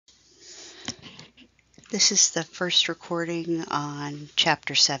This is the first recording on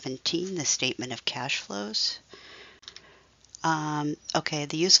Chapter 17, the Statement of Cash Flows. Okay,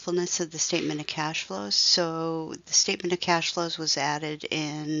 the usefulness of the Statement of Cash Flows. So the Statement of Cash Flows was added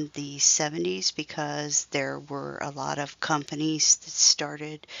in the 70s because there were a lot of companies that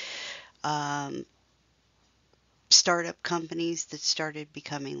startup companies that started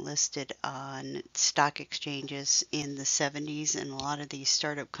becoming listed on stock exchanges in the 70s, and a lot of these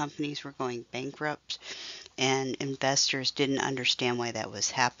startup companies were going bankrupt, and investors didn't understand why that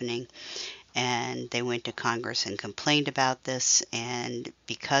was happening. And they went to Congress and complained about this, and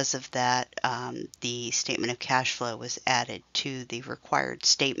because of that, the statement of cash flow was added to the required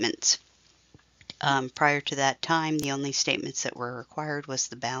statements. Prior to that time, the only statements that were required was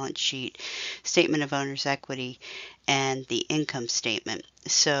the balance sheet, statement of owner's equity, and the income statement.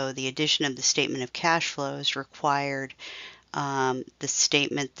 So the addition of the statement of cash flows required the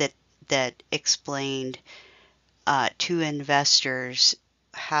statement that explained to investors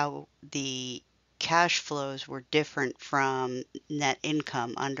how the cash flows were different from net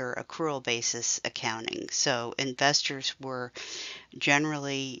income under accrual basis accounting. So investors were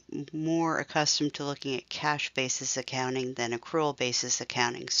generally more accustomed to looking at cash basis accounting than accrual basis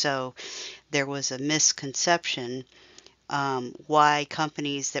accounting. So there was a misconception why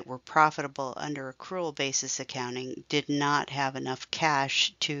companies that were profitable under accrual basis accounting did not have enough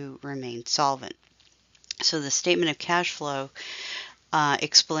cash to remain solvent. So the statement of cash flow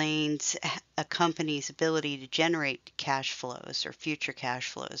explains a company's ability to generate cash flows or future cash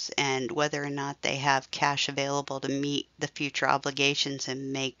flows, and whether or not they have cash available to meet the future obligations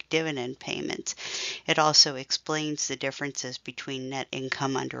and make dividend payments. It also explains the differences between net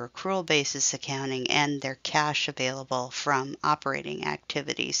income under accrual basis accounting and their cash available from operating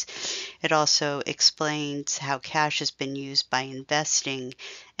activities. It also explains how cash has been used by investing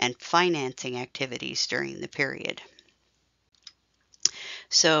and financing activities during the period.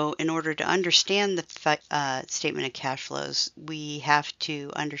 So in order to understand the statement of cash flows, we have to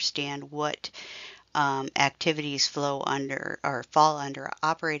understand what activities flow under or fall under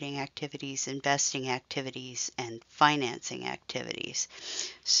operating activities, investing activities, and financing activities.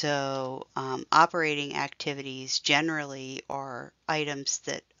 So operating activities generally are items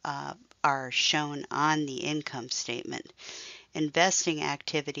that are shown on the income statement. Investing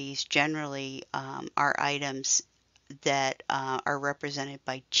activities generally are items that are represented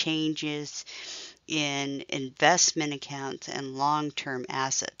by changes in investment accounts and long-term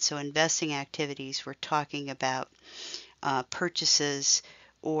assets. So investing activities, we're talking about purchases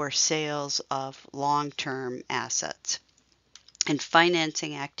or sales of long-term assets. And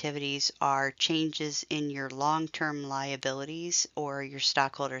financing activities are changes in your long-term liabilities or your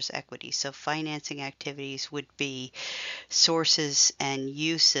stockholders' equity. So financing activities would be sources and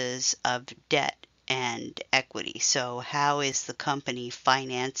uses of debt and equity. So how is the company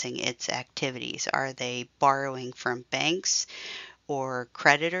financing its activities? Are they borrowing from banks or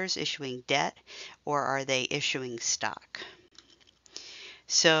creditors issuing debt, or are they issuing stock?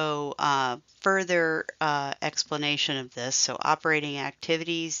 So further explanation of this. So operating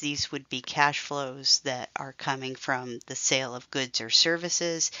activities, these would be cash flows that are coming from the sale of goods or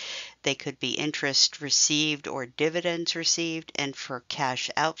services. They could be interest received or dividends received. And for cash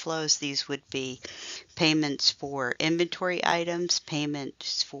outflows, these would be payments for inventory items,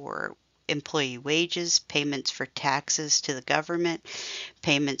 payments for employee wages, payments for taxes to the government,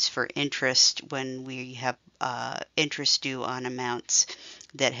 payments for interest when we have interest due on amounts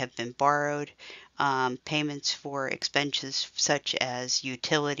that have been borrowed, payments for expenses such as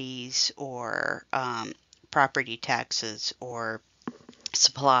utilities or property taxes or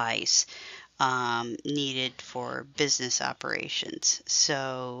supplies needed for business operations.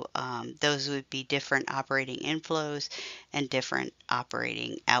 So those would be different operating inflows and different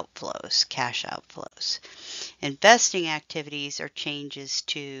operating outflows, cash outflows. Investing activities are changes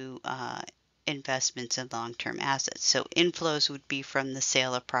to investments in long-term assets. So inflows would be from the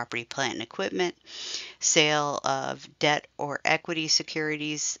sale of property, plant, and equipment, sale of debt or equity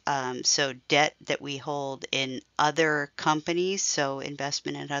securities, so debt that we hold in other companies, so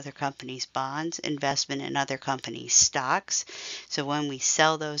investment in other companies' bonds, investment in other companies' stocks. So when we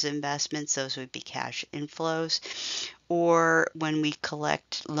sell those investments, those would be cash inflows, or when we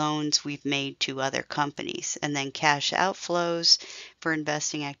collect loans we've made to other companies. And then cash outflows for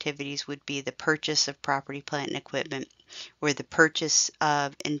investing activities would be the purchase of property, plant, and equipment, or the purchase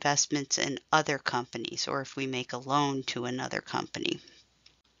of investments in other companies, or if we make a loan to another company.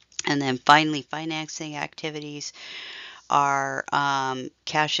 And then finally, financing activities are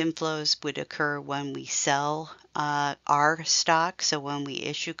cash inflows would occur when we sell our stock, so when we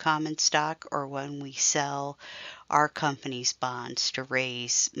issue common stock or when we sell our company's bonds to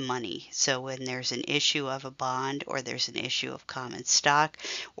raise money. So when there's an issue of a bond or there's an issue of common stock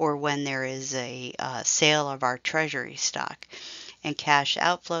or when there is a sale of our treasury stock. And cash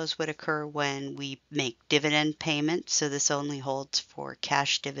outflows would occur when we make dividend payments. So this only holds for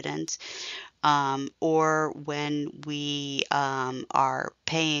cash dividends. Or when we are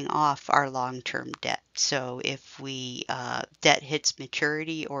paying off our long-term debt. So if we debt hits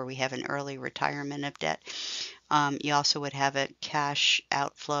maturity or we have an early retirement of debt, you also would have a cash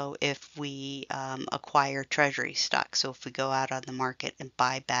outflow if we acquire treasury stock. So if we go out on the market and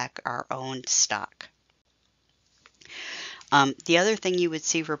buy back our own stock. The other thing you would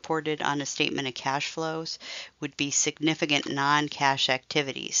see reported on a statement of cash flows would be significant non-cash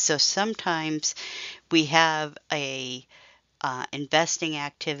activities. So sometimes we have a investing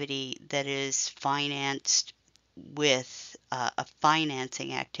activity that is financed with a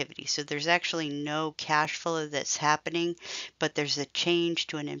financing activity. So there's actually no cash flow that's happening, but there's a change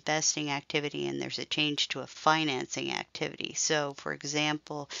to an investing activity and there's a change to a financing activity. So for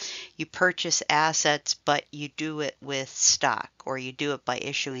example, you purchase assets, but you do it with stock or you do it by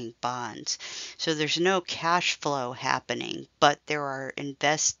issuing bonds. So there's no cash flow happening, but there are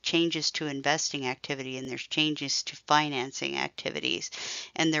changes to investing activity and there's changes to financing activities.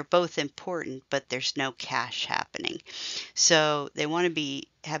 And they're both important, but there's no cash happening. So they want to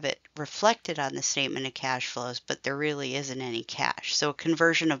have it reflected on the statement of cash flows, but there really isn't any cash. So a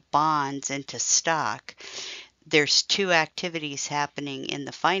conversion of bonds into stock, there's two activities happening in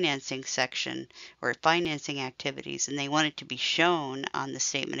the financing section or financing activities, and they want it to be shown on the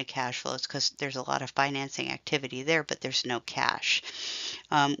statement of cash flows because there's a lot of financing activity there, but there's no cash.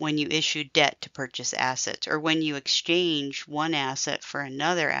 When you issue debt to purchase assets or when you exchange one asset for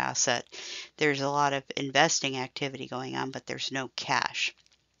another asset, there's a lot of investing activity going on, but there's no cash.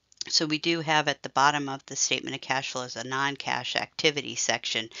 So we do have at the bottom of the statement of cash flows a non-cash activity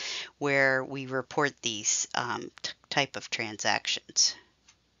section where we report these type of transactions.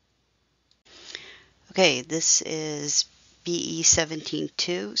 Okay, this is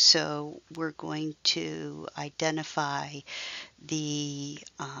be17 so we're going to identify the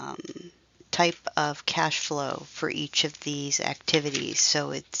type of cash flow for each of these activities.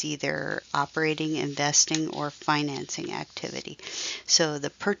 So it's either operating, investing, or financing activity. So the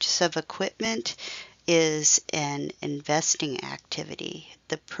purchase of equipment is an investing activity.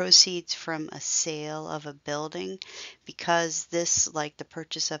 The proceeds from a sale of a building, because this, like the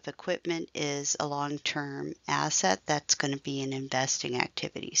purchase of equipment, is a long-term asset, that's going to be an investing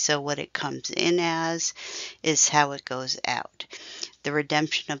activity. So what it comes in as is how it goes out. The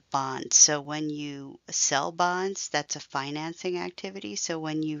redemption of bonds. So when you sell bonds, that's a financing activity. So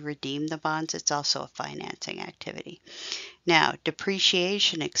when you redeem the bonds, it's also a financing activity. Now,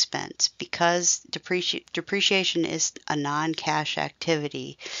 depreciation expense, because depreciation is a non-cash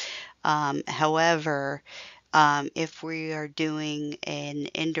activity. However, if we are doing an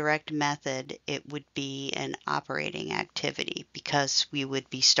indirect method, it would be an operating activity because we would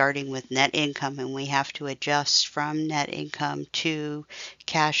be starting with net income and we have to adjust from net income to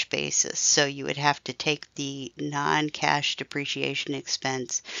cash basis. So you would have to take the non-cash depreciation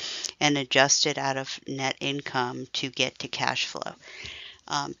expense and adjust it out of net income to get to cash flow.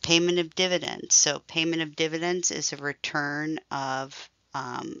 Payment of dividends. So payment of dividends is a return of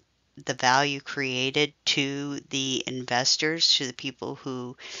the value created to the investors, to the people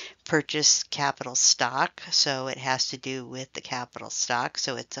who purchase capital stock. So it has to do with the capital stock.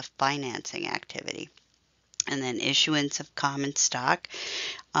 So it's a financing activity. And then issuance of common stock.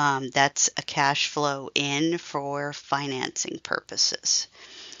 That's a cash flow in for financing purposes.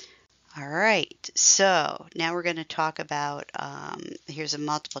 All right, so now we're going to talk about, here's a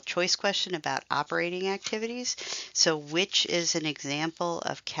multiple choice question about operating activities. So which is an example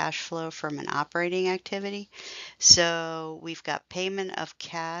of cash flow from an operating activity? So we've got payment of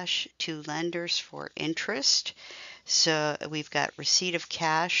cash to lenders for interest. So we've got receipt of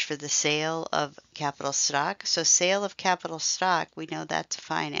cash for the sale of capital stock. So sale of capital stock, we know that's a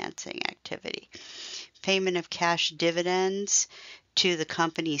financing activity. Payment of cash dividends to the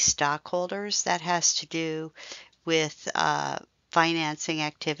company's stockholders, that has to do with financing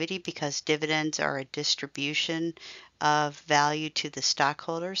activity because dividends are a distribution of value to the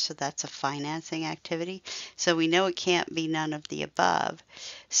stockholders, so that's a financing activity. So we know it can't be none of the above.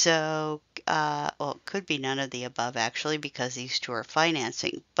 So, well, it could be none of the above actually because these two are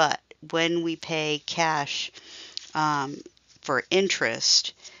financing. But when we pay cash for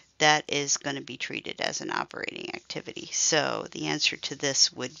interest, that is going to be treated as an operating activity. So the answer to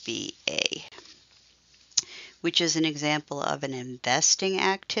this would be A. which is an example of an investing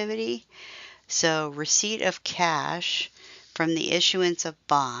activity. So receipt of cash from the issuance of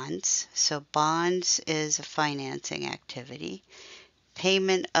bonds. So bonds is a financing activity.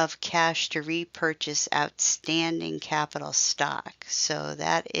 Payment of cash to repurchase outstanding capital stock. So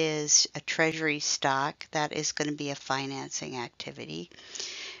that is a treasury stock. That is going to be a financing activity.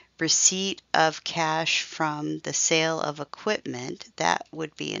 Receipt of cash from the sale of equipment. That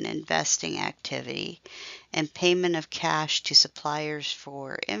would be an investing activity. And payment of cash to suppliers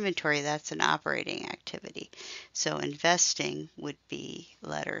for inventory. That's an operating activity. So investing would be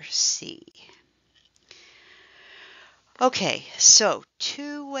letter C. Okay, so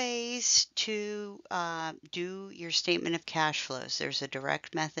two ways to do your statement of cash flows. There's a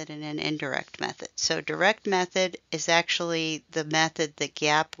direct method and an indirect method. So direct method is actually the method that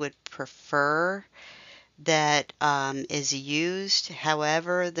GAAP would prefer that is used.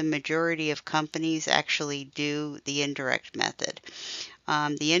 However, the majority of companies actually do the indirect method.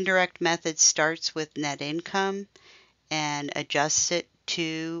 The indirect method starts with net income and adjusts it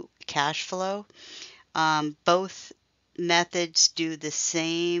to cash flow. Both methods do the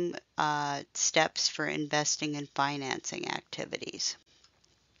same steps for investing and financing activities.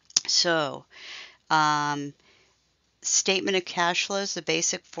 So, statement of cash flows, the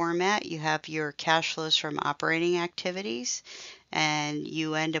basic format, you have your cash flows from operating activities, and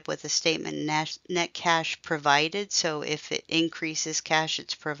you end up with a statement net cash provided. So if it increases cash,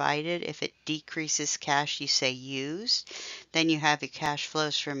 it's provided. If it decreases cash, you say used. Then you have your cash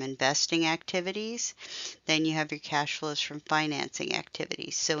flows from investing activities. Then you have your cash flows from financing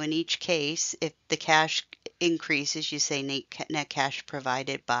activities. So in each case, if the cash increases, you say net cash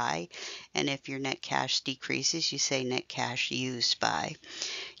provided by, and if your net cash decreases, you say net cash used by.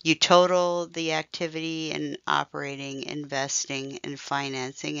 You total the activity in operating, investing, and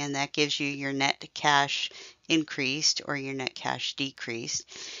financing, and that gives you your net cash increased or your net cash decreased.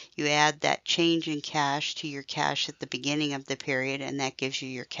 You add that change in cash to your cash at the beginning of the period, and that gives you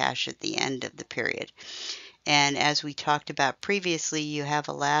your cash at the end of the period. And as we talked about previously, you have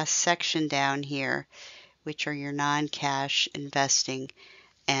a last section down here, which are your non-cash investing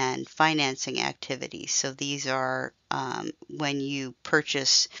and financing activities. So these are when you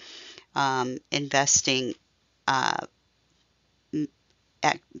purchase investing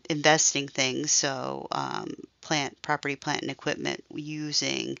investing things, so property, plant, and equipment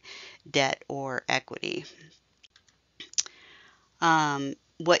using debt or equity.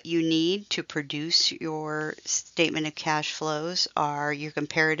 What you need to produce your statement of cash flows are your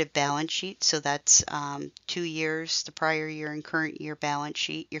comparative balance sheet. So that's 2 years, the prior year and current year balance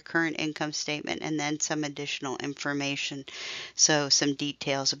sheet, your current income statement, and then some additional information. So some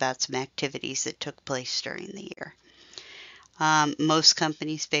details about some activities that took place during the year. Most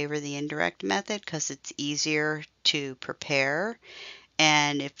companies favor the indirect method because it's easier to prepare,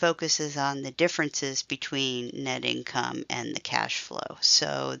 and it focuses on the differences between net income and the cash flow.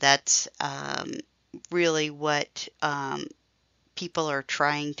 So that's really what people are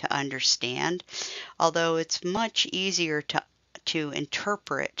trying to understand, although it's much easier to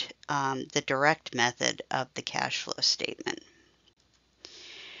interpret the direct method of the cash flow statement.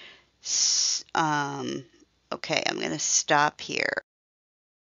 Okay, I'm going to stop here.